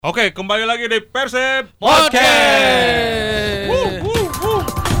Oke, kembali lagi di PERSIB Podcast.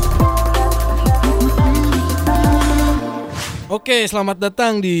 Oke, selamat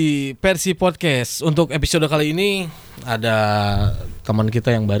datang di PERSIB Podcast. Untuk episode kali ini ada teman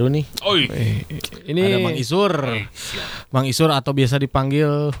kita yang baru nih. Ini ada Mang Isur. Mang Isur atau biasa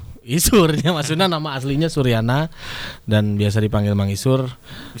dipanggil Isur ya, maksudnya nama aslinya Suryana dan biasa dipanggil Mang Isur.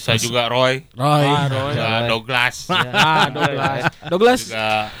 Bisa juga Roy. Ya, Douglas. Douglas.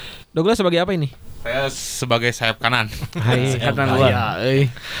 Juga Douglas sebagai apa ini? saya sebagai sayap kanan. Hai, kanan luar.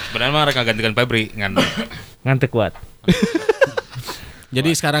 Sebenarnya mah mereka gantikan Febri Ngantek kuat.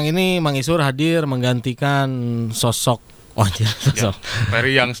 Jadi sekarang ini Mang Isur hadir menggantikan sosok Ya,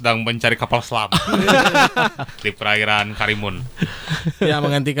 Ferry yang sedang mencari kapal selam di perairan Karimun. Ya,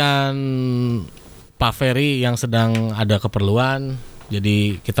 menggantikan Pak Ferry yang sedang ada keperluan.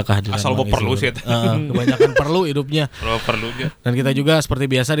 Jadi kita kehadiran asal Mang perlu Isur. sih. Kebanyakan perlu hidupnya. Perlunya. Dan kita juga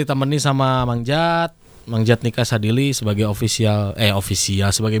seperti biasa ditemani sama Mang Jat Nikah Sadili sebagai official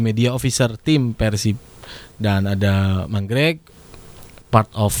sebagai media officer tim PERSIB. Dan ada Mang Greg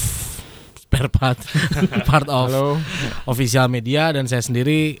part of official media, dan saya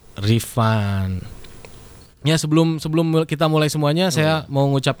sendiri Rifan. Ya, sebelum kita mulai semuanya, saya mau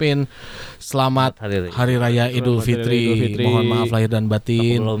ngucapin selamat Hari Raya Idulfitri. Mohon maaf lahir dan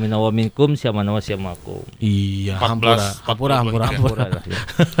batin. Kalau minawa minkum siamakum. Iya, hampura.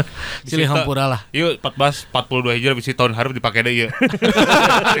 Silih hampura lah. Iya, 1442 Hijriah bisi tahun hareup dipake deui ieu.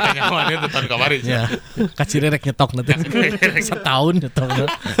 Nyamannya tahun kemarin. Ya. Kaciri rek nyetok nanti. Setahun nyetok.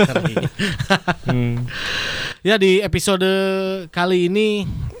 Ya, di episode kali ini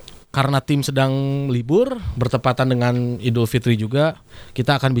karena tim sedang libur bertepatan dengan Idulfitri juga,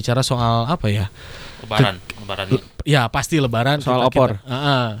 kita akan bicara soal apa ya? Lebaran. Ya, pasti lebaran. Soal opor.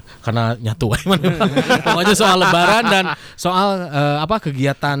 Karena nyatu. Pokoknya soal lebaran dan soal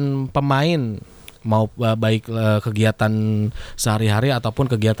kegiatan pemain, mau baik kegiatan sehari-hari ataupun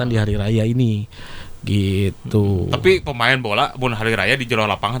kegiatan di hari raya ini. Gitu. Tapi pemain bola mun hari raya di jero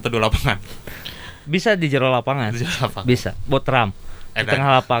lapangan atau di lapangan? Bisa di jero lapangan. Bisa. Botram. Di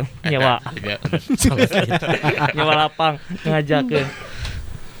tengah lapang nyewa lapang ngajakeun.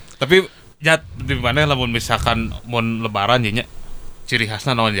 Tapi Jat, di mana lamun misalkan mun lebaran nya ciri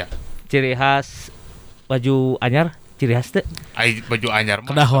khasna naon ya? Ciri khas baju anyar, ciri khas teh ai baju anyar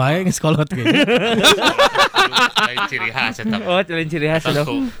mah kedah wae geus kolot ge. Lain ciri khas eta. Oh, lain ciri khas eta.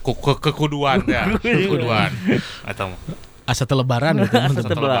 Kekuduan ya, kekuduan atau asa teu lebaran gitu.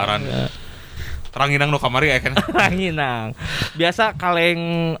 Lebaran. Ranginang nu kamari aya kan. Ranginang. Biasa kaleng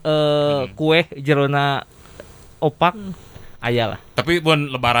kue jerona opak aya lah. Tapi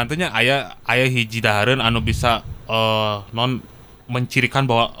mun lebaran teh nya aya hiji dahareun anu bisa non mencirikan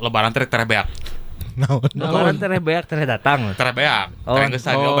bahwa lebaran teh terebeak. Lebaran teh beak teh datang. Terebeak. Teh geus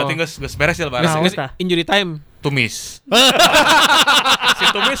berarti geus beres ya lebaran. Injury time. Tumis. Si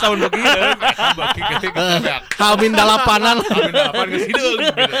tumis tahun begitu bagi ketika Hamin dalapanan. geus hideung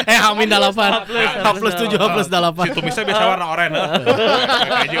gitu. Hamin dalapan. H+7 H+8. Si tumisnya biasa warna oranye.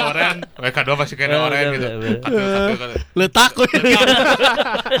 Kayak oranye, WK2 masih kayak oranye gitu. Letak we.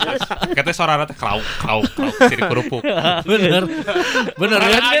 Katanya suarana teh krauk ciri kerupuk. Bener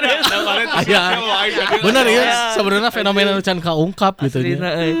ya. Bener ya. Sebenarnya fenomena nu can kaungkap gitu ya.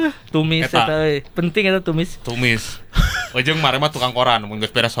 Tumis eta penting eta tumis. Ujung mare mah tukang koran mun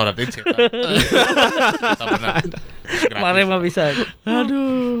geus beres sore teh eta. Eta bener. Mare mah bisa.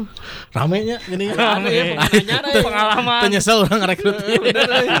 Aduh. Ramenya gini. Rame pengalaman. Penyesal orang rekrut.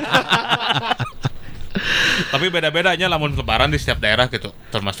 Tapi beda-bedanya lamun lebaran di setiap daerah gitu.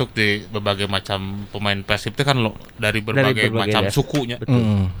 Termasuk di berbagai macam pemain PERSIB itu kan dari berbagai macam ya. Sukunya.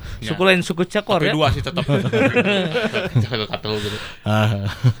 Ya. Suku lain suku Cakor tapi ya. Dua sih tetap. Kata gitu.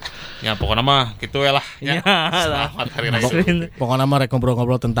 Ya pokoknya mah gitu ya lah. Selamat hari raya. Pokoknya mah rek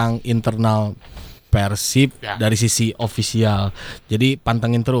ngobrol-ngobrol tentang internal PERSIB ya, dari sisi ofisial. Jadi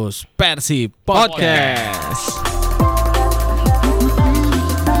pantengin terus PERSIB Podcast.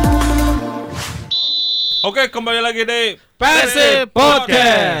 Oke, kembali lagi di PERSIB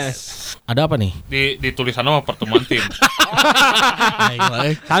Podcast. Ada apa nih? Di tulisan nama pertemuan tim.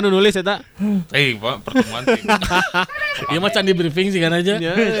 Anu nulis eta. Pertemuan tim. Ieu mah can di briefing sih kan aja.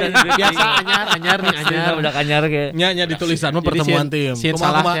 Biasa anyar udah anyar ge. Nya di tulisan mah pertemuan tim.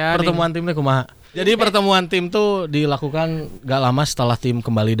 Kumaha pertemuan tim teh kumaha? Jadi pertemuan tim tuh dilakukan gak lama setelah tim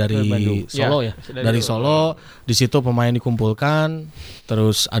kembali dari Solo ya. Dari Solo, di situ pemain dikumpulkan,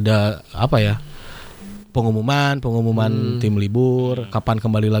 terus ada apa ya? Pengumuman tim libur, kapan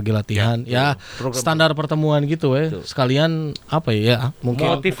kembali lagi latihan. Ya, standar pertemuan gitu sekalian apa ya?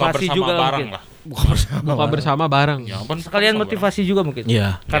 Mungkin motivasi juga bareng lah. buka bersama bareng. Ya, sekalian motivasi juga mungkin.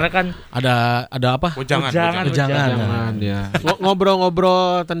 Iya. Karena kan ada apa? Ujangan. Ya.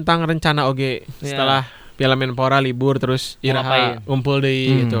 Ngobrol-ngobrol tentang rencana oge setelah Piala Menpora libur terus Iraha ngumpul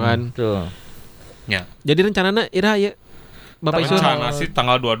deui gitu kan. Tuh. Ya. Jadi rencanana Iraha ya Bapak Isu rencana sih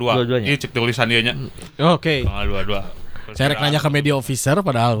tanggal 22. Ini cek tulisan dianya. Oke. Tanggal 22. Saya rek nanya ke media officer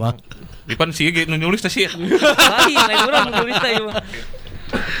padahal mah. Ipan sih nulis sih. Lain urang nulis teh mah.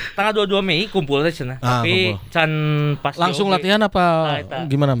 Tanggal 22 Mei kumpul teh cenah. Tapi can pas langsung latihan apa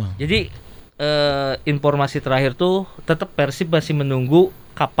gimana mah? Jadi informasi terakhir tuh tetap Persib masih menunggu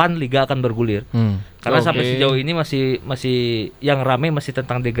kapan liga akan bergulir. Karena sampai sejauh ini masih yang rame masih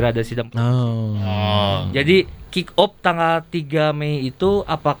tentang degradasi dan Jadi kick off tanggal 3 Mei itu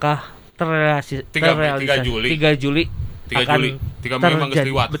apakah terrealisasi 3 Juli. 3 Mei mangga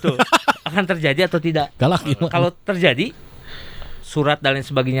liwat. Betul. Akan terjadi atau tidak? Galak. Kalau terjadi surat dan lain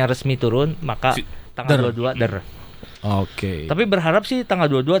sebagainya resmi turun, maka tanggal 22 der. Oke. Tapi berharap sih tanggal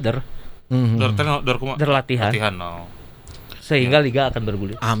 22 der. Der latihan. Sehingga liga akan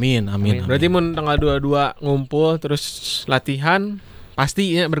bergulir. Amin. Berarti mun tanggal 22 ngumpul terus latihan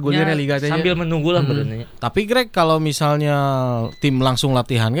pasti ya bergulirnya liga teh. Sambil menunggu lah benernya. Tapi Greg kalau misalnya tim langsung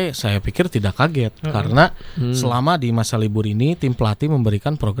latihan kayak saya pikir tidak kaget karena selama di masa libur ini tim pelatih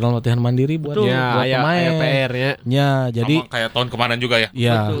memberikan program latihan mandiri buat pemain. PR ya. Ya, jadi sama kayak tahun kemarin juga ya.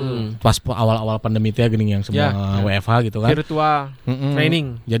 Ya. Pas awal-awal pandemi itu ya gini yang semua WFH gitu kan. Virtual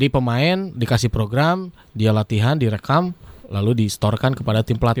training. Jadi pemain dikasih program, dia latihan, direkam lalu distorkan kepada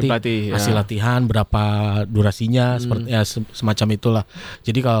tim pelatih hasil latihan berapa durasinya seperti semacam itulah.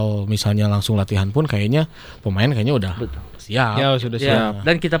 Jadi kalau misalnya langsung latihan pun kayaknya pemain udah siap. Ya sudah siap.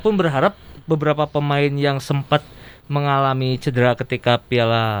 Dan kita pun berharap beberapa pemain yang sempat mengalami cedera ketika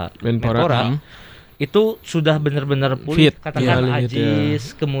Piala Menpora itu sudah benar-benar pulih. Katakan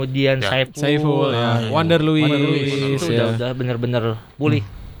Ajis, kemudian Saiful, Wonder Louis itu udah benar-benar pulih.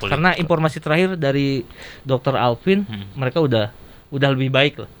 Karena informasi terakhir dari Dr. Alvin, mereka udah lebih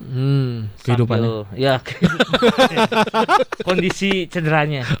baik lah. Kehidupannya. Kondisi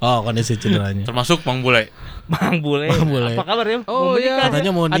cederanya. Kondisi cederanya. Termasuk Mang Bule. Apa kabar ya? Oh iya.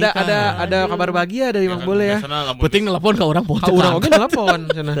 Katanya mau nikah. Ada kabar bahagia dari Mang Bule ya. Penting nelpon ke orang Ka urang oge nelpon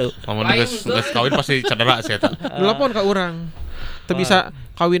cenah. Lamun geus kawin pasti cedera sih eta. Nelpon ka urang. Teu bisa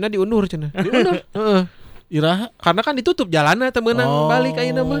kawinna diundur cenah. Diundur? Heeh. Iraha karena kan ditutup jalanna teu meunang balik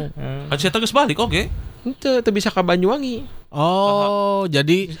ayeuna mah. Asa eta geus balik oge. Henteu bisa ka Banyuwangi.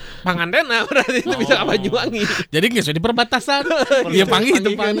 Jadi pangantena berarti teu bisa ka Banyuwangi. Jadi geus di perbatasan. Ieu panggih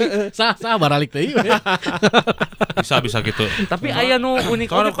teu panggih. Sah baralik teh. Bisa gitu. Tapi aya nu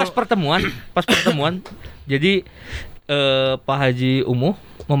unik oge pas pertemuan. Jadi Pak Haji Umuh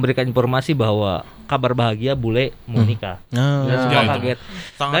memberikan informasi bahwa kabar bahagia Bule mau nikah. Dan semua kaget.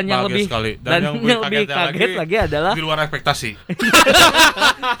 Dan yang lebih kaget lagi adalah di luar ekspektasi.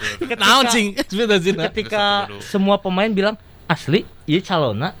 Ketika semua pemain bilang asli, ieu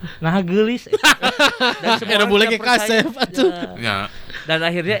calonna nah geulis. Dan semua Bule ke kasep atuh. Ya. Dan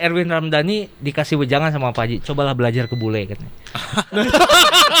akhirnya Erwin Ramdhani dikasih wejangan sama Pak Haji, cobalah belajar ke Bule katanya.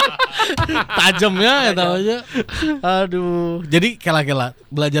 Tajamnya eta aja. Aduh. Jadi kela-kela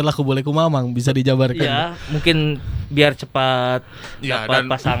belajarlah ke Bule kumaha Mang bisa dijabarkan. Ya, mungkin biar cepat dapat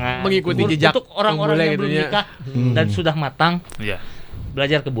pasangan. Mengikuti jejak untuk orang-orang yang belum nikah dan sudah matang. Iya.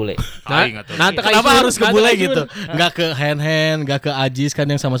 Belajar ke Bule. Nah, kenapa harus ke Bule gitu? Enggak ke Hen, enggak ke Ajis kan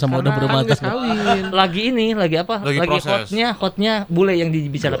yang sama-sama udah berumah tangga. Lagi apa? Lagi hotnya Bule yang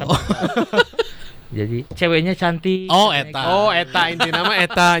dibicarakan. Jadi ceweknya cantik. Eta inti nama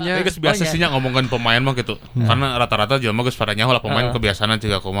etanya. Geus biasa sih ngomongkan pemain mah gitu. Karena rata-rata jelema geus pada nyaho lah pemain kebiasaan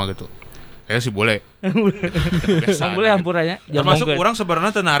juga kumaha gitu. Kayak si Bule. Bule hampurannya. Termasuk orang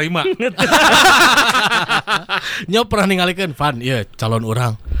sebenarnya teu narima. Nya pernah ningalikeun Van, ieu calon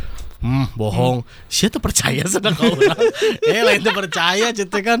urang. Bohong. Sia teu percaya cenah ka urang. Lain teu percaya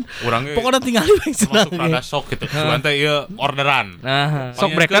ceute kan. Pokoknya tinggal bae cenah. Masuk rada sok gitu. Sugan teh ieu orderan.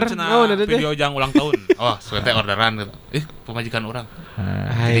 Sok breaker. Video jang ulang tahun. Sugan teh orderan gitu. Pemajikan urang.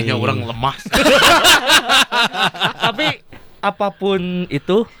 Jadinya urang lemah. Tapi apapun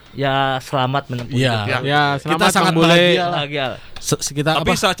itu ya selamat menempuh. Ya, selamat kita sangat bahagia.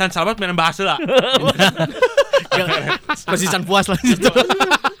 Tapi can selamat main bahasa lah. Masih can puas lah gitu.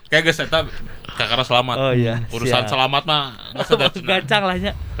 Kayak geus eta Kakara selamat. Oh iya. Urusan selamat mah gancang lah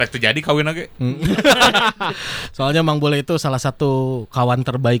nya. Rek terjadi kawin lagi. Soalnya Mang Bule itu salah satu kawan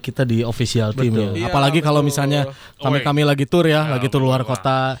terbaik kita di official team ya. Apalagi kalau misalnya kami lagi tur lagi tur luar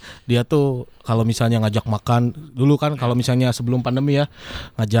kota, dia tuh kalau misalnya ngajak makan dulu kan, kalau misalnya sebelum pandemi ya,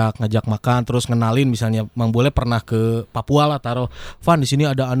 ngajak makan terus ngenalin, misalnya Mang Bule pernah ke Papua lah, taruh Van di sini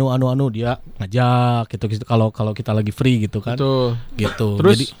ada anu dia ngajak gitu kalau kita lagi free gitu kan. Gitu.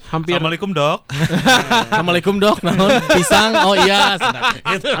 Terus jadi hampir Assalamualaikum dok. Assalamualaikum dok, naon pisang, oh iya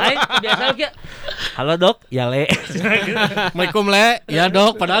gitu. Hai, biasa oke. Halo dok, ya le. Assalamualaikum le, ya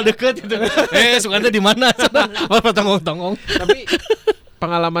dok, padahal deket gitu. Sukanya di mana? Tongong. Tapi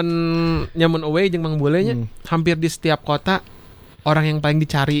pengalaman nyamun away jeung Mang Bule nya hampir di setiap kota orang yang paling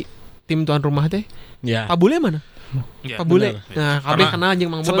dicari tim tuan rumah teh. Ya. Pak Bule mana? Ya, Pak Bule. Nah, kabeh kenal jeung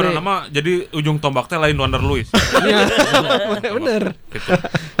Mang Bule. Sebenarnya mah jadi ujung tombak teh lain Wonder Louis. Iya. Bener. Gitu.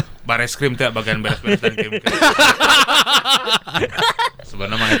 Bares krim teh bagian beres-beres dan krim.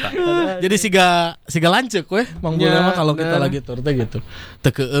 Sebenarnya mah eta. Jadi siga lancek weh Mang Bule mah kalau kita lagi tur teh gitu.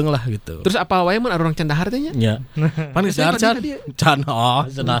 Teu keung lah gitu. Terus apa wae mun orang cendahar teh nya? Ya. Pan geus can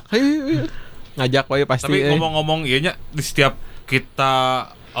cenah. Ngajak wae pasti. Tapi ngomong-ngomong ieu nya di setiap kita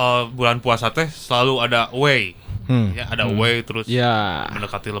bulan puasa teh selalu ada away. Ya, ada away terus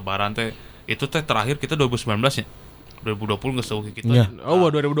mendekati lebaran teh. Itu teh terakhir kita 2019 ya. 2020 geus eueuh kitu. Ya. Oh,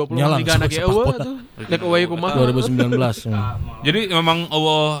 2020 tiga anak eueuh tuh. Dek eueuh kumaha? 2019. Jadi memang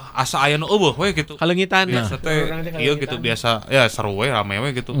eueuh asa aya nu eueuh we gitu. Kalengitan. Biasa teh ieu gitu biasa ya seru we rame we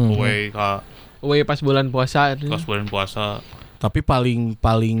gitu. Eueuh ka eueuh pas bulan puasa. Pas bulan puasa. Tapi paling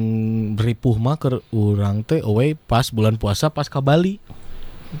beripuh mah keur urang teh eueuh pas bulan puasa pas ka Bali.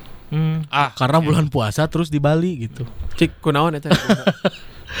 Karena bulan puasa terus di Bali gitu. Cik kunaon eta?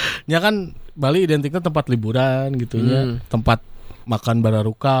 Ya kan Bali identiknya tempat liburan gitu ya, tempat makan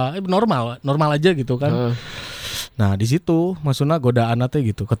bararuka, normal aja gitu kan. Nah di situ maksudnya godaan teh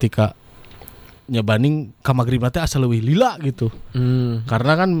gitu, ketika nyebaning ka magrib teh asa leuwih lila gitu.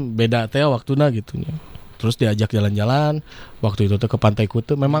 Karena kan beda teh waktuna gitu nya. Terus diajak jalan-jalan, waktu itu tuh ke Pantai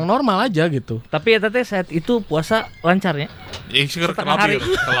Kuta, memang normal aja gitu. Tapi eta teh saat itu puasa lancarnya. Setengah hari.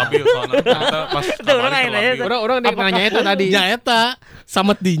 Kelabil soalnya pas orang nanya eta tadi. Ya eta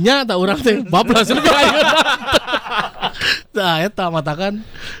samet dinya tak urang teh bablas nu Nah eta matakan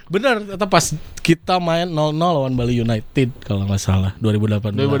bener eta pas kita main 0-0 lawan Bali United kalau enggak salah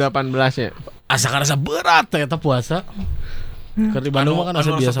 2018 ya. Asa berat eta puasa. Keur di Bandung kan asa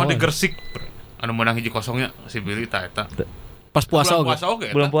biasa. Anu Gersik anu menang 1-0 nya si Billy eta. Pas puasa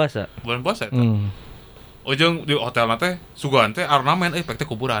oge. Bulan puasa eta. Ujung di hotel teh suguhan teh ornamen pek teh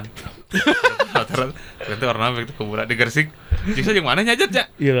kuburan. Hotel teh ornamen pek teh kuburan di Gersik. Jika jeung mana nyajat ya?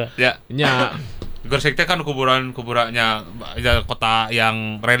 Iya. Ya. Nya Gersik teh kan kuburannya kota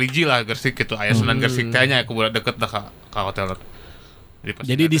yang religi lah Gersik gitu. Aya Sunan Gersik teh nya kuburan deket dah ka hotel.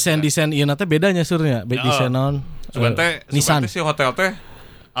 Jadi desain ieu teh bedanya surnya, desain naon? Sugan teh si hotel teh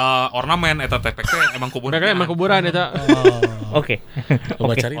ornamen eta teh emang kuburan. Emang kuburan eta. Oke.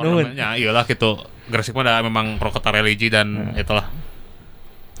 Coba cari nuhun. Ya iyalah gitu. Gresik mah memang pro kota religi dan itulah.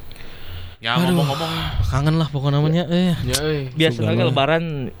 Ya ngomong-ngomong kangen lah pokoknya namanya biasanya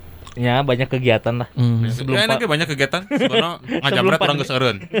lebaran ya banyak kegiatan lah. Sebelum enaknya banyak kegiatan sebenarnya ngajabret orang geus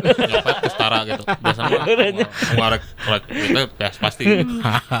eureun. Nyopet geus tara gitu. Biasanya ngarek pasti.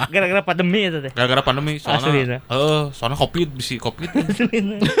 Gara-gara pandemi eta teh. Gara-gara pandemi soalnya Covid.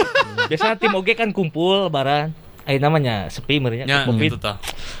 Biasanya tim oge kan kumpul lebaran. Namanya sepi merenya Covid.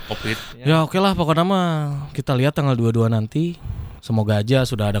 Covid. Ya oke lah pokoknya mah kita lihat tanggal 22 nanti. Semoga aja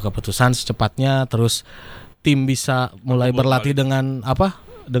sudah ada keputusan secepatnya, terus tim bisa mulai berlatih dengan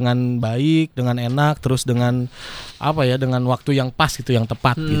dengan baik, dengan enak, terus dengan dengan waktu yang pas gitu, yang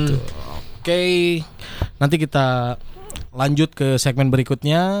tepat gitu. Oke. Nanti kita lanjut ke segmen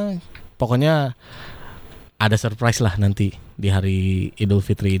berikutnya. Pokoknya ada surprise lah nanti di hari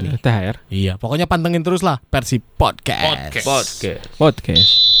Idulfitri ini. THR. Iya, pokoknya pantengin terus lah PERSIB Podcast.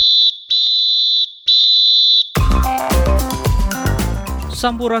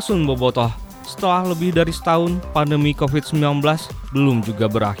 Sampurasun bobotoh. Setelah lebih dari setahun, pandemi COVID-19 belum juga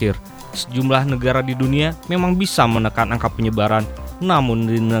berakhir. Sejumlah negara di dunia memang bisa menekan angka penyebaran, namun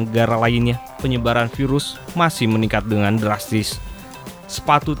di negara lainnya penyebaran virus masih meningkat dengan drastis.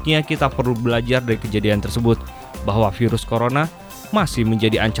 Sepatutnya kita perlu belajar dari kejadian tersebut, bahwa virus corona masih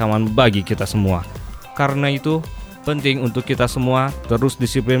menjadi ancaman bagi kita semua. Karena itu, penting untuk kita semua terus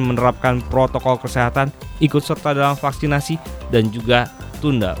disiplin menerapkan protokol kesehatan, ikut serta dalam vaksinasi, dan juga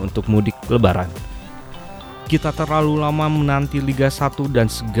tunda untuk mudik lebaran. Kita terlalu lama menanti Liga 1 dan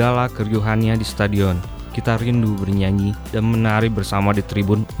segala keriuhannya di stadion. kita rindu bernyanyi dan menari bersama di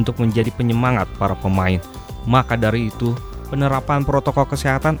tribun untuk menjadi penyemangat para pemain. Maka dari itu, penerapan protokol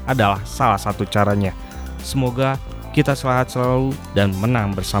kesehatan adalah salah satu caranya. Semoga kita sehat selalu dan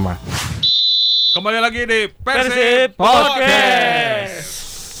menang bersama. Kembali lagi di PERSIB Podcast.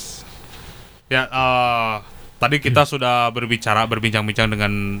 Ya, tadi kita sudah berbincang-bincang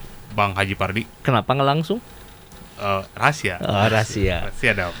dengan Bang Haji Pardi. Kenapa nggak langsung? Rahasia. Oh, rahasia.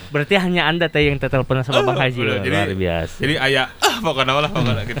 Rahasia dong. Berarti hanya Anda yang telepon sama Bang Haji. Luar biasa. Jadi aya pokoknya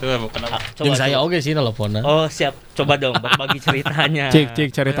gitu pokoknya. Jeung saya oge sih nelponna. Oh, siap. Coba dong berbagi ceritanya.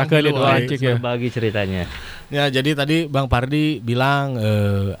 Cik ceritakeun itu cik ya. Berbagi ceritanya. Ya, jadi tadi Bang Pardi bilang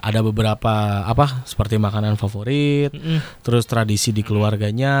ada beberapa seperti makanan favorit, terus tradisi di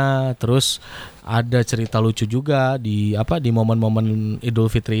keluarganya, terus ada cerita lucu juga di momen-momen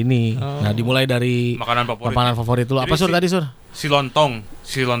Idulfitri ini. Nah, dimulai dari makanan favorit dulu. Apa Sur tadi Sur? Si lontong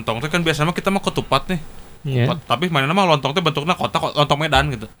itu kan biasanya kita mah ketupat nih. Yeah. Tapi mana nama lontong itu bentuknya kotak, lontong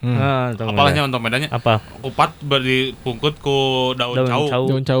Medan gitu. Apalanya lontong Medannya? Apa? Kupat dipungkut ku daun cau.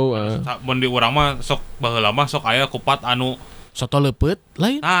 Daun cau. Mun di urang mah sok baheula mah sok aya kupat anu soto leupeut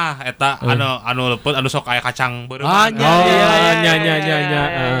lain. Nah, eta anu leupeut anu sok aya kacang beureum. Nya.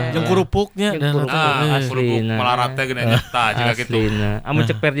 Jeung kerupuknya dan kerupuk melarat teh geuning eta jiga kitu. Amun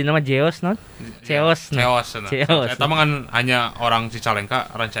cek perdi nama Jeos non? Ceos. Eta mah kan hanya orang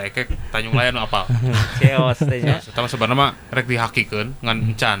Cicalengka, ranca ekek, Tanjung Layan apa. Ceos teh nya. Eta mah sebenarnya mah rek dihakikeun ngan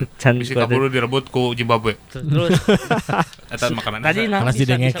encan. Bisi kaburu direbut ku Zimbabwe. Terus eta makanan. Tadi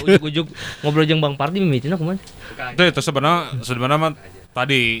bisa ujug-ujug ngobrol jeung Bang Pardi mimicina kumaha? Itu sebenarnya mah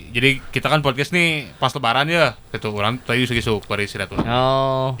tadi jadi kita kan podcast nih pas lebaran ya gitu orang tadi sugisuk bari silaturahmi.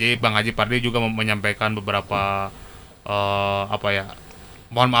 Jadi Bang Haji Pardi juga menyampaikan beberapa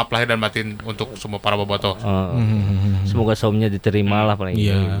mohon maaf lahir dan batin untuk semua para bobotoh. Semoga saumnya diterima lah paling.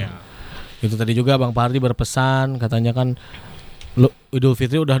 Iya. Itu tadi juga Bang Pardi berpesan katanya kan Idul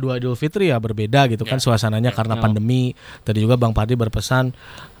Fitri udah 2 Idul Fitri ya berbeda gitu kan suasananya karena pandemi. Tadi juga Bang Pardi berpesan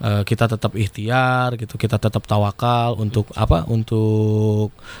kita tetap ikhtiar gitu, kita tetap tawakal untuk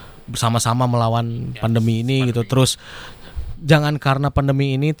bersama-sama melawan pandemi ini gitu. Terus jangan karena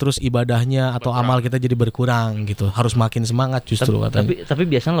pandemi ini terus ibadahnya atau amal kita jadi berkurang gitu. Harus makin semangat justru katanya. Tapi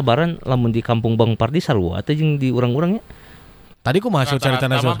biasanya lebaran lamun di kampung Bang Pardi sarua teh jeung di urang-urangnya. Tadi ku masuk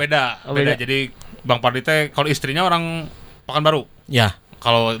ceritanya beda. Jadi Bang Pardi teh kalau istrinya orang Pekanbaru. Ya.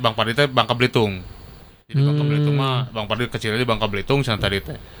 Kalau Bang Pardi teh Bangka Belitung. Jadi Bangka Belitung mah Bang Pardi kecilnya di Bangka Belitung sana tadi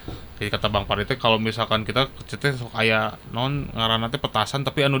teh. Jadi kata Bang Pardi teh kalau misalkan kita teh sok aya ngaranna teh petasan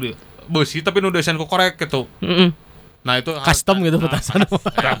tapi anu di besi tapi nu desain ku korek gitu. Nah itu custom gitu petasan.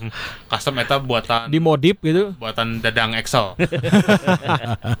 Custom eta buatan dimodif gitu. Buatan Dadang Excel.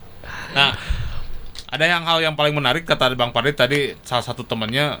 Nah, ada hal yang paling menarik kata Bang Pardi tadi salah satu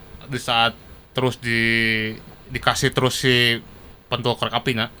temannya di saat terus dikasih terus si pentul korek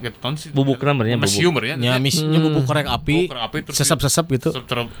api gitu kan si bubuk namanya mesium ya misinya bubuk korek api sesep-sesep gitu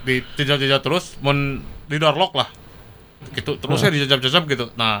dijajal terus mun didorlok lah gitu terusnya dijajab-jajab gitu.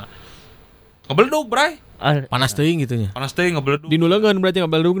 Nah ngebeledug bray panas teuing gitu nya panas teuing ngebeledug dinuleungeun berarti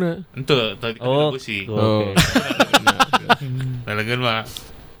ngebeledugna henteu tadi kan besi ngebeledug mah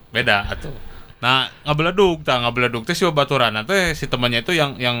beda atuh. Nah, ngabeledug teh si babaturanna teh si temannya itu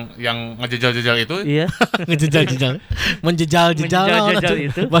yang ngejejal-jejal itu. Iya. Ngejejal-jejal. Menjejal-jejal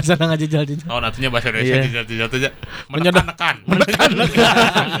itu. Bahasana ngejejal-jejal. Oh, natunya bahasa Indonesia jejal-jejal teh menekan.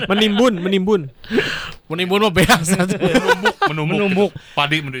 Menimbun. Menimbun mah beas. Menumbuk.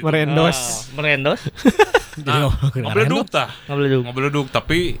 Padi merendos. Nah, ngabeledug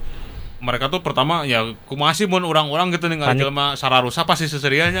tapi mereka tuh pertama ya kumasih mun orang-orang gitu nih jelema sararusa pasti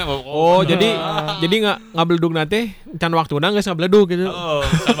seserianya. Jadi ngabeledug nate can waktuna geus ngabeledug gitu.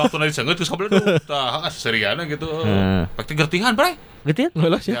 Can waktuna diseungeut geus ngabeledug. Tah seseriana gitu. Pasti gertihan bray. Gertihan?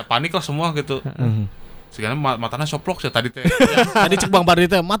 Ya panik lah semua gitu. Segala matana soplok tadi teh. Tadi cek Bang Pardi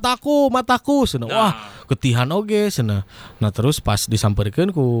teh mataku cenah. Wah, getihan oge cenah. Nah terus pas disamperkeun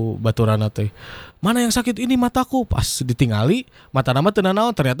ku baturanna teh. Mana yang sakit ini mataku? Pas ditingali mata nama teu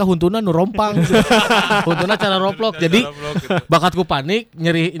naon ternyata huntuna nu rompang. Huntuna cara roplok. Jadi bakatku panik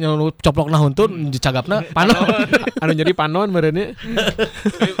nyeri coplokna huntun dicagapna panon. Anu nyeri panon meureunnya.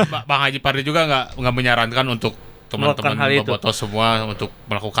 Bang Haji Pardi juga enggak menyarankan untuk teman-teman bobotoh semua untuk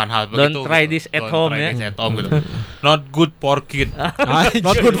melakukan hal begitu. Don't try this at home ya. Gitu. Not good for kid.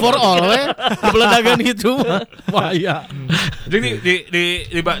 Not good for all Beledagan itu bahaya. Jadi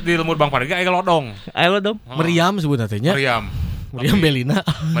di lemur Bang Pardi aya lodong. Meriam sebutna teh nya. Meriam Belina.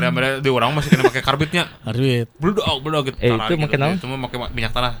 Meriam di urang masih kena pakai karbitnya. Karbit. Bledog gitu. Itu make naon? Itu make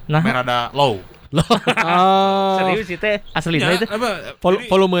minyak tanah. Merada low. Serius itu aslinya itu.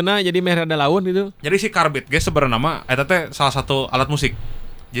 Volumenya jadi merah ada laun gitu. Jadi si karbit ge sebenarnya nama eta teh salah satu alat musik.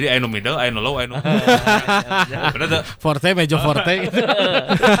 Jadi aya nu middle, aya nu low, aya nu bener tuh. Forte, mejo forte.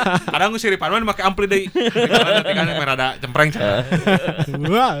 Kadang si Ripan mah make ampli deui. Nanti kan merah ada cempreng.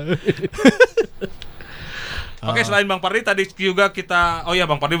 Oke, selain Bang Pardi tadi juga kita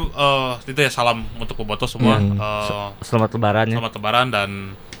Bang Pardi itu ya salam untuk bobotoh semua. Selamat lebaran ya. Selamat lebaran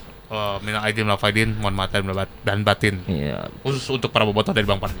dan minal aidin wal faidin, mohon maaf dan batin. Iya. Khusus untuk para bobotoh dari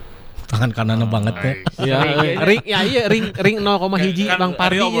Bang Pardi. Tangan kanannya banget ya. Ring 0,1 Bang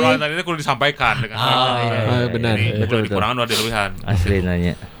Pardi. Obrolan tadi itu kudu disampaikan dengan benar. Betul. Dikurangan ada lebihan. Asli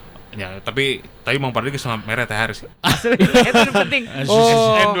nanya. Ya, tapi Bang Pardi geus mere teh harus. Asli itu penting.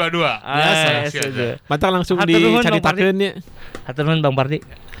 N22. Biasa. Mantap langsung dicaritakeun nya. Hatur nuhun Bang Pardi.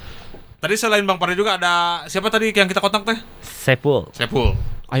 Tadi selain Bang Pardi juga ada siapa tadi yang kita kontak teh? Saiful.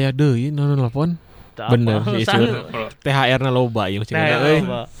 Aya deui nu nelpon. Bener sih THR-na loba ieu cenah euy.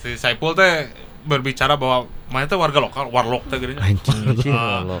 Si Saiful teh berbicara bahwa mana teh warga lokal, warlock teh geuning.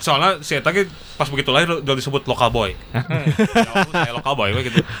 Soalnya si eta ge pas begitu lahir udah disebut local boy. Ya local boy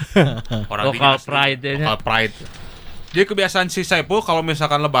we gitu. Orang local pride nya. Local pride. Jadi kebiasaan si Saiful kalau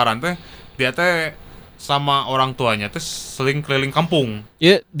misalkan lebaran teh dia teh sama orang tuanya teh seling keliling kampung.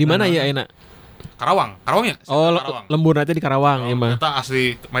 Iya, di mana ya ayeuna? Karawang ya? Oh, lemburna teh di Karawang ieu mah. Kita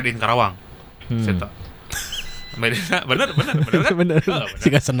asli made in Karawang. Seta. Bener kan? Bener.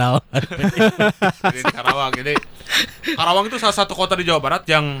 Siga senal. Di Karawang. Jadi Karawang itu salah satu kota di Jawa Barat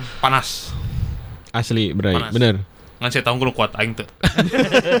yang panas. Asli, bener. Ngan saya tahu kuat aing teh.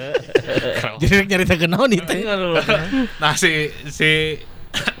 Jadi nyari teh kenaon ieu teh. Nah si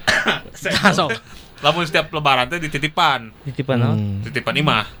lamun setiap lebaran teh dititipan. Titipan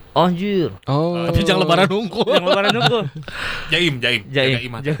imah. Anjir. Tapi jangan lebaran nunggu. Jaim. Jaga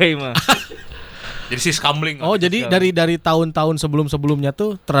imah. Jadi si skamling. Oh, jadi dari tahun-tahun sebelumnya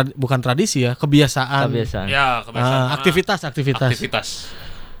tuh bukan tradisi ya, kebiasaan. Ya, kebiasaan. Aktivitas.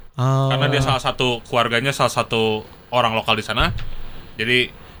 Karena dia salah satu keluarganya salah satu orang lokal di sana.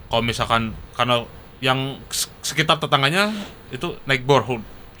 Jadi kalau misalkan karena yang sekitar tetangganya itu naik borhood.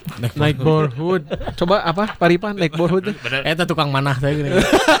 Coba apa? Paripan naik borhood. Eta tukang manah teh gini.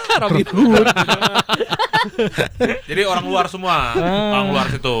 Robin Hood. Jadi orang luar semua. Orang luar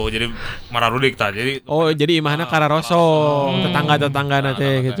situ. Jadi mararudik tadi. Jadi imahna Kararoso. Tetangga-tetangga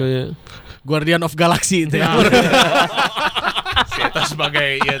teh gitu ya. Guardian of Galaxy teh. Kita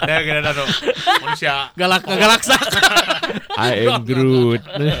sebagai ya teh kira manusia galaksa. I am Groot.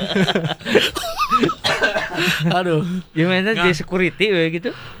 Aduh, gimana di security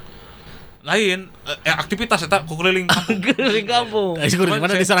gitu? Lain aktivitas eta keliling kampung. Keliling kampung. Security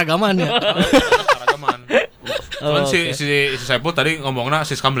mana di seragaman ya? Seragaman. Cuman si Saiful tadi ngomongna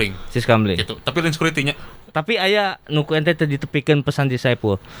si skamling. Gitu. Tapi lain security-nya. Tapi aya nu ku ente teh ditepikeun pesan di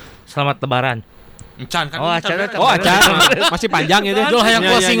Saiful. Selamat lebaran. Encan kan. Acan. Masih panjang ya teh. Duh hayang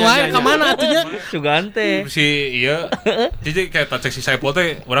closing wae ka mana atunya? Sugan teh. Si ieu. Jadi kayak cek si Saiful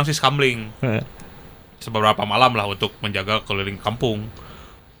teh urang si skamling. Seberapa malam lah untuk menjaga keliling kampung.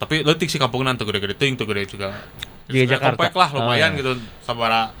 Tapi leutik si kampungna teu gede-gede teuing teu gede juga. Di Jakarta komplek lah lumayan gitu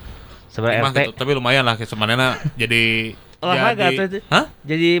sabara RT. Gitu. Tapi lumayan lah sebenarnya jadi olahraga tuh. Hah?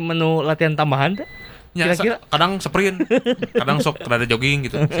 Jadi menu latihan tambahan teh. Kira-kira kadang sprint, kadang sok rada jogging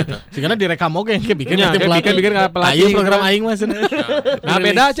gitu. Sigana direkam oge bikin bikin pelatih program aing mah cenah. Nah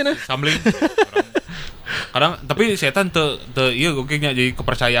beda cenah. Sambling. Kadang tapi setan iya gokingnya jadi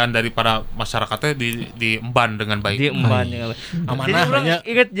kepercayaan dari para masyarakatnya diemban dengan baik. Diemban ya. Amanah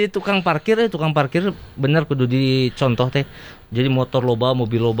ingat jadi tukang parkir bener kudu dicontoh teh. Jadi motor loba,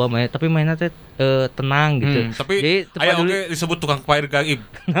 mobil loba main, tapi mainnya teh tenang gitu. Tapi aya oge disebut tukang parkir gaib.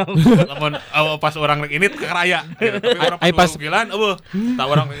 Lamun pas orang ini ke raya gitu. Tapi orang pas mobilan tak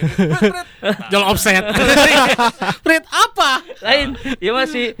orang ini. Jol offset. Prit apa? Lain. Ya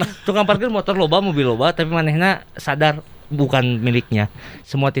masih tukang parkir motor loba, mobil loba, tapi manehna sadar bukan miliknya.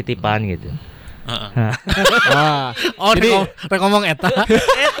 Semua titipan gitu. Jadi ngomong eta.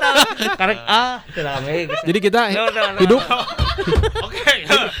 Karek rame. Jadi kita hidup. Oke.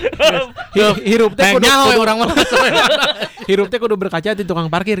 Hirup teh kudu orang mah. Hirup teh kudu berkaca di tukang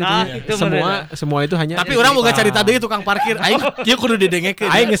parkir gitu. Semua itu hanya. Tapi orang boga carita deui tukang parkir. Aing kieu kudu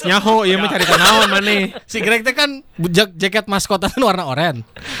didengekeun. Aing geus nyaho ieu mah carita naon maneh. Si Greg teh kan jaket maskotan warna oranye.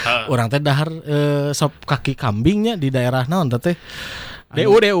 Urang teh dahar sop kaki kambingnya di daerah naon teh.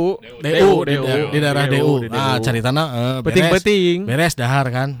 DU di daerah DU. Caritana penting beres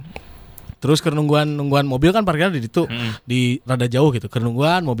dahar kan. Terus nungguan mobil kan parkirnya di situ di rada jauh gitu.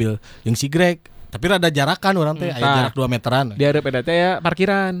 Nungguan mobil yang si Greg Tapi rada jarakan orang teh, aya jarak 2 meteran. Di hareup eta teh ya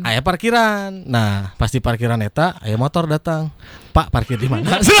parkiran. Aya parkiran. Nah, pas di parkiran eta aya motor datang. Pak, parkir di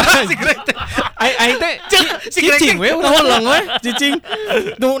mana? Aing teh cicing we ulang we, cicing.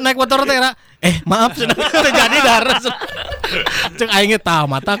 Tuh naik motor teh era. Maaf sudah terjadi daras. Cek aing tah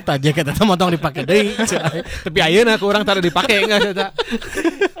matak tah jaket eta motong dipake deui. Tapi ayeuna ku urang tara dipake enggak eta.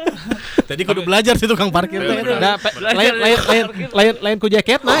 Tadi kudu belajar si tukang parkir teh. Lain ku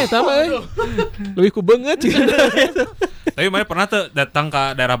jaket nah eta mah euy. Leuwih ku beungeut. Tapi mana pernah tuh datang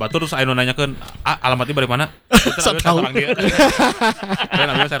ke daerah Batu terus anu nanyakeun, alamatnya dari mana? So tahu. Dan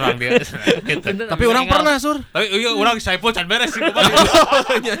ambil sarang dia. Tapi orang pernah sur. Tapi iya orang Saiful can beres sih.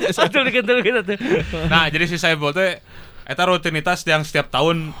 Nah, jadi si Saiful teh eta rutinitas yang setiap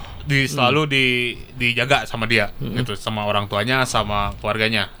tahun selalu dijaga sama dia gitu, sama orang tuanya sama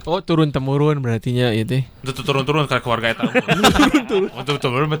keluarganya. Oh, turun temurun berarti nya ieu teh. Itu turun-turun ke keluarga eta. Untuk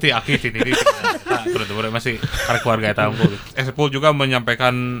turun berarti aktif ini. Turun-turun masih ke keluarga eta. Saiful juga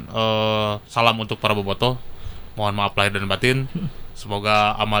menyampaikan salam untuk para bobotoh. Mohon maaf lahir dan batin.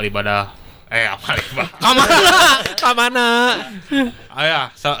 Semoga amal ibadah Kamana?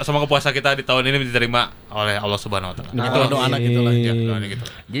 Ya, semoga puasa kita di tahun ini diterima oleh Allah Subhanahu wa taala. Gitu doa anak gitulah. Gitu.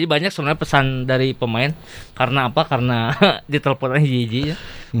 Jadi banyak sebenarnya pesan dari pemain karena apa? Karena diteleponnya hiji-hiji ya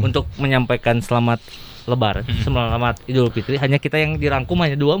untuk menyampaikan selamat lebaran, selamat Idulfitri. Hanya kita yang dirangkum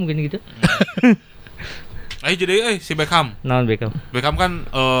hanya 2 mungkin gitu. Jadi si Beckham. Naon Beckham? Beckham kan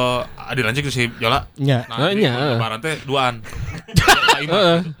dilancik si Zola. Nya. Lebaran teh 2an.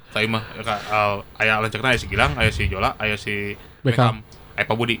 Taimah aya lancekna aya si Gilang, aya si Zola, aya si Beckham, aya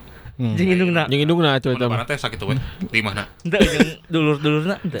Pak Budi. Jeung indungna atuh eta. Lebaran teh sakitu we. Di mana? Henteu jeung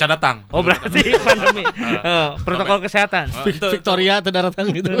dulur-dulurna henteu. Can datang. Oh, berarti pandemi. Protokol kesehatan. Victoria teh datang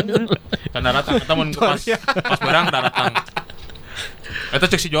gitu. Can datang temen pas barang datang. Eta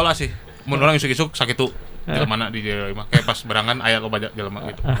cek si Zola sih. Mun urang isuk-isuk sakitu. Jelema di jelema kayak pas berangan aya loba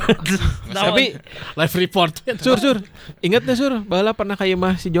jelema gitu. Tapi live report. Sur. Ingat deh sur, baheula pernah ka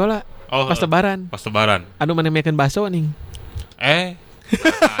imah si Zola. Pas lebaran. Anu mana mekeun baso ning.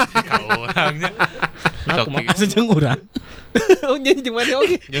 Ka urangnya. Asa jeung urang. Oh nya jeung mana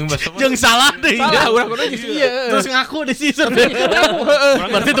oge. Jeung salah deui. Salah urang kudu geus ieu. Terus ngaku di sisir.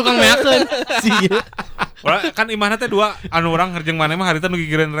 Berarti tukang meakeun. Sieu. Kan imahna teh 2 anu urang jeung maneh mah harita nu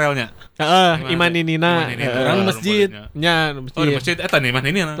gigireun relnya. Heeh, iman ninina. Urang masjid. Nya masjid. Oh, di masjid eta nih iman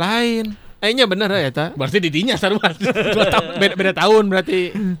ini. Lain. Nya bener eta. Berarti di dinya sarua. 2 tahun beda tahun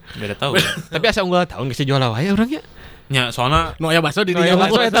berarti. Beda tahun. Tapi asa unggul tahun geus jual wae urang nya. Nya soalna nu aya baso di dinya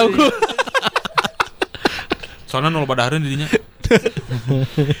baso eta unggul. Soalna nu loba dahareun di dinya.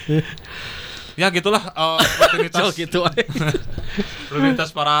 Ya gitulah rutinitas gitu. rutinitas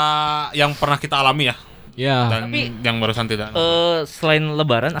para yang pernah kita alami ya. Ya. Dan tapi, yang barusan tidak. Selain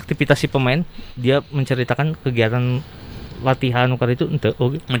lebaran, aktivitas si pemain dia menceritakan kegiatan latihan ukar itu ente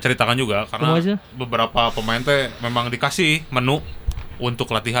menceritakan juga karena beberapa pemain teh memang dikasih menu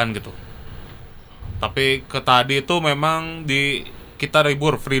untuk latihan gitu. Tapi tadi itu memang kita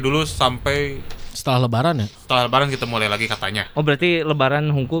libur free dulu sampai setelah lebaran ya. Setelah lebaran kita mulai lagi katanya. Oh berarti lebaran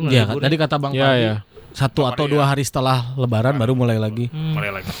hukum ya, tadi kata Bang Padi. Ya. 1 atau 2 hari setelah lebaran baru mulai lagi.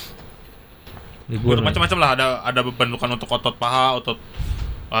 Mulai lagi. Libur macam-macam lah, ada bentukan untuk otot paha, otot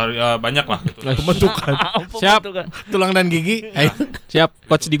banyak lah gitu. Bentukan. Siap. Tulang dan gigi. Siap,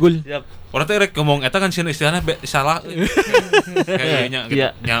 coach Digul. Siap. Orang teh rek ngomong eta kan istilahnya salah. Kayaknya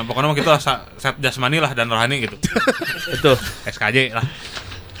gitu. Ya pokoknya mah gitu lah set jasmani lah dan rohani gitu. Betul. SKJ lah.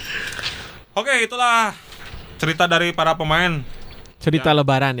 Oke, itulah cerita dari para pemain. Cerita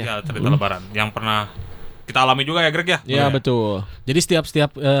lebaran ya. Ya, cerita lebaran yang pernah kita alami juga ya Greg ya. Iya betul. Jadi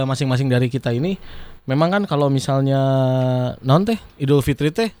setiap masing-masing dari kita ini memang kan kalau misalnya non teh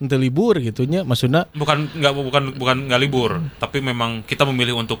Idulfitri teh ente libur gitunya maksudnya bukan enggak libur, tapi memang kita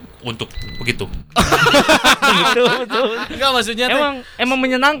memilih untuk begitu. Betul. Enggak maksudnya emang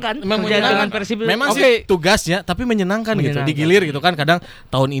menyenangkan. Dengan PERSIB. Memang sih tugasnya tapi menyenangkan gitu. Digilir gitu kan kadang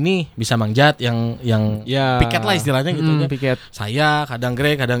tahun ini bisa Mang Jat yang ya, piket lah istilahnya gitu piket. Saya kadang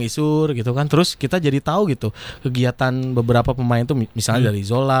Greg, kadang Isur gitu kan. Terus kita jadi tahu gitu kegiatan beberapa pemain tuh misalnya dari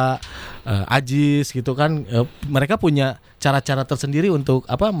Zola, Ajis gitu kan, mereka punya cara-cara tersendiri untuk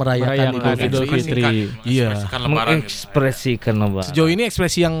merayakan Idulfitri. Iya. Mengekspresikan lebaran. Sejauh ini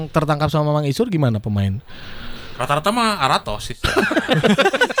ekspresi yang tertangkap sama Mang Isur gimana pemain? Rata-rata mah aratos sih.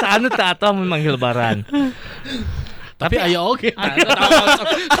 Sanu tak atau memanggil lebaran. Tapi ayo oke.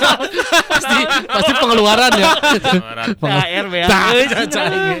 Pasti pengeluaran ya. THR ya.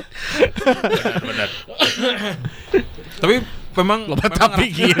 Benar. Tapi memang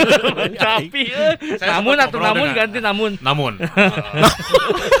tapi gitu. Tapi namun ganti namun.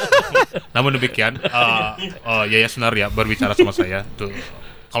 Namun demikian, Yaya Senar ya berbicara sama saya tuh.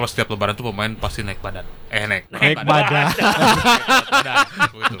 Kalau setiap lebaran tuh pemain pasti naik badan. Naik badan.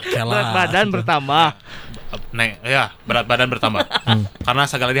 Berat badan bertambah. Berat badan bertambah. Karena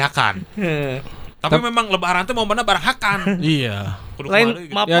segala dihakan. Tapi memang lebaran tuh mau mana barang hakan. Iya. Lain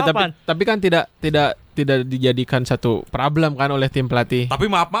maaf-maafan. Tapi kan tidak dijadikan satu problem kan oleh tim pelatih. Tapi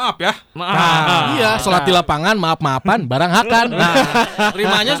maaf ya. Iya, sholat di lapangan maaf-maafan barang hakan. Nah,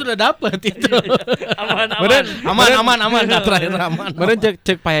 rimanya sudah dapat itu. Aman. Terakhir aman. Beren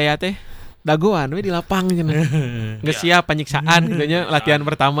cek payaya teh. Dagoan we di lapang cenah. Geus siap penyiksaan gitu nya latihan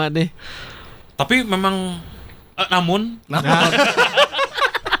pertama deh. Tapi memang namun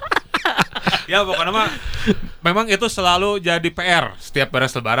ya pokoknya memang itu selalu jadi PR setiap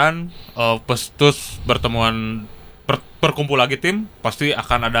beres lebaran, terus bertemuan berkumpul lagi tim pasti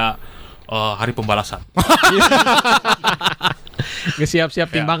akan ada hari pembalasan.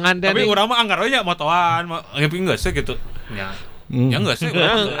 Siap-siap timbangan deh. Tapi urang mah anggar we nya motoan, tapi enggak sih gitu. Ya enggak sih.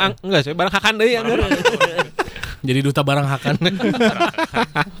 Enggak sih barang hakan deui anggar. Jadi duta barang hakan.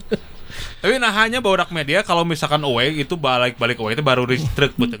 Tapi hanya barudak media kalau misalkan away itu balik away itu baru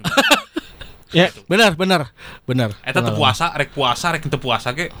restrict betul. Ya, benar. Eta teu puasa, rek teu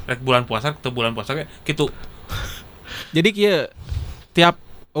puasa ge, rek bulan puasa ge kitu. Jadi kieu tiap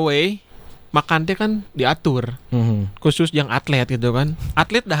away makan teh kan diatur. Khusus yang atlet gitu kan.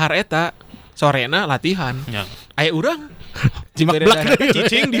 Atlet dahar eta sorena latihan. Ya. Aya urang jimablak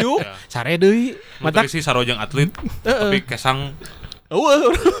cicing diuk sare deui. Matak si sarojeng atlet tapi kesang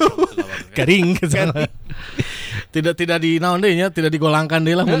kering kesana. Tidak dinaon deui nya, tidak digolangkan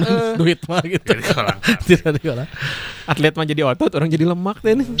deui lah mun duit mah gitu. Tidak digolang. Atlet mah jadi otot, orang jadi lemak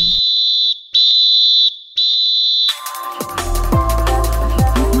teh.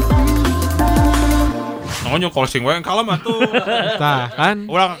 Nonyo closing we kalem atuh. Tah kan.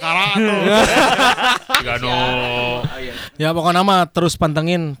 Urang kalah atuh. Gano. Ya pokoknya mah terus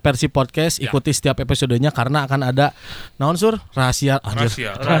pantengin PERSIB Podcast, ikuti setiap episodenya karena akan ada naon sur rahasia.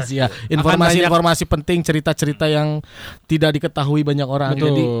 Informasi penting, cerita-cerita yang tidak diketahui banyak orang.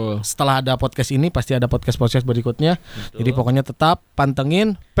 Betul. Jadi setelah ada podcast ini pasti ada podcast berikutnya. Betul. Jadi pokoknya tetap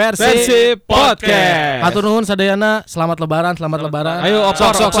pantengin PERSIB Podcast. Hatur nuhun sadayana, selamat lebaran. Ayo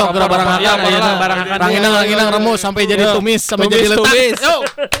sok geura barang hakan. Ranginang remus sampai jadi tumis, sampai jadi letak. Yo.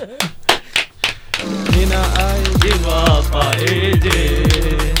 Mina aidin wa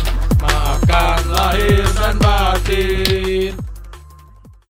faidin, maafkan lahir dan batin.